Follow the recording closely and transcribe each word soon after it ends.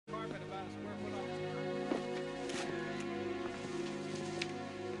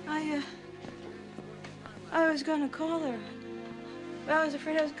I was gonna call her. But I was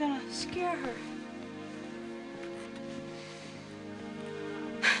afraid I was gonna scare her.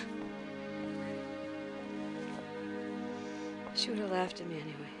 She would have laughed at me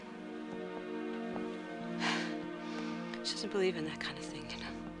anyway. She doesn't believe in that kind of thing, you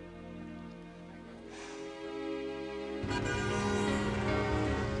know.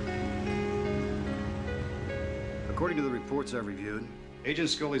 According to the reports I've reviewed, Agent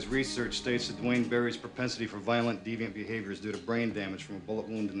Scully's research states that Dwayne Barry's propensity for violent, deviant behavior is due to brain damage from a bullet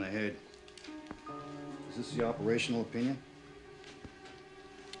wound in the head. Is this the operational opinion?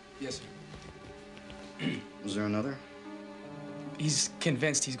 Yes, sir. Is there another? He's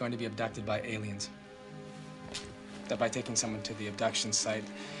convinced he's going to be abducted by aliens. That by taking someone to the abduction site,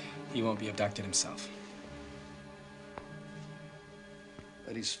 he won't be abducted himself.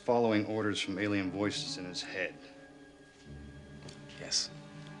 That he's following orders from alien voices in his head. Yes.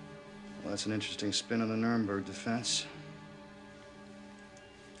 Well, that's an interesting spin on the Nuremberg defense.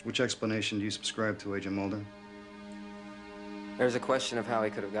 Which explanation do you subscribe to, Agent Mulder? There's a question of how he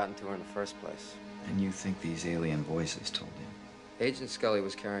could have gotten to her in the first place. And you think these alien voices told him? Agent Scully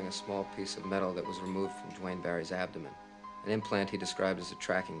was carrying a small piece of metal that was removed from Dwayne Barry's abdomen. An implant he described as a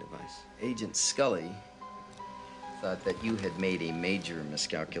tracking device. Agent Scully thought that you had made a major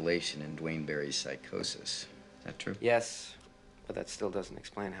miscalculation in Dwayne Barry's psychosis. Is that true? Yes, but that still doesn't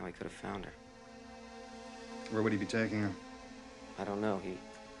explain how he could have found her. Where would he be taking her? I don't know.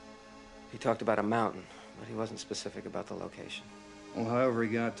 He talked about a mountain, but he wasn't specific about the location. Well, however he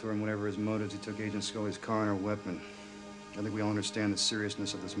got to her and whatever his motives, he took Agent Scully's car and her weapon. I think we all understand the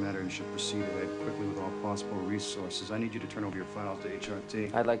seriousness of this matter and should proceed ahead quickly with all possible resources. I need you to turn over your files to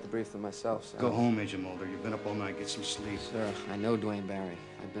HRT. I'd like to brief them myself, sir. Go home, Agent Mulder. You've been up all night. Get some sleep. Sir, I know Dwayne Barry.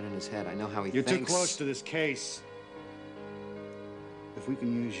 I've been in his head. I know how he You're thinks. too close to this case. If we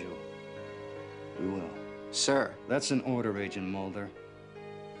can use you, we will. Sir. That's an order, Agent Mulder.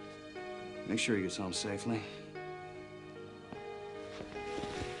 Make sure he gets home safely.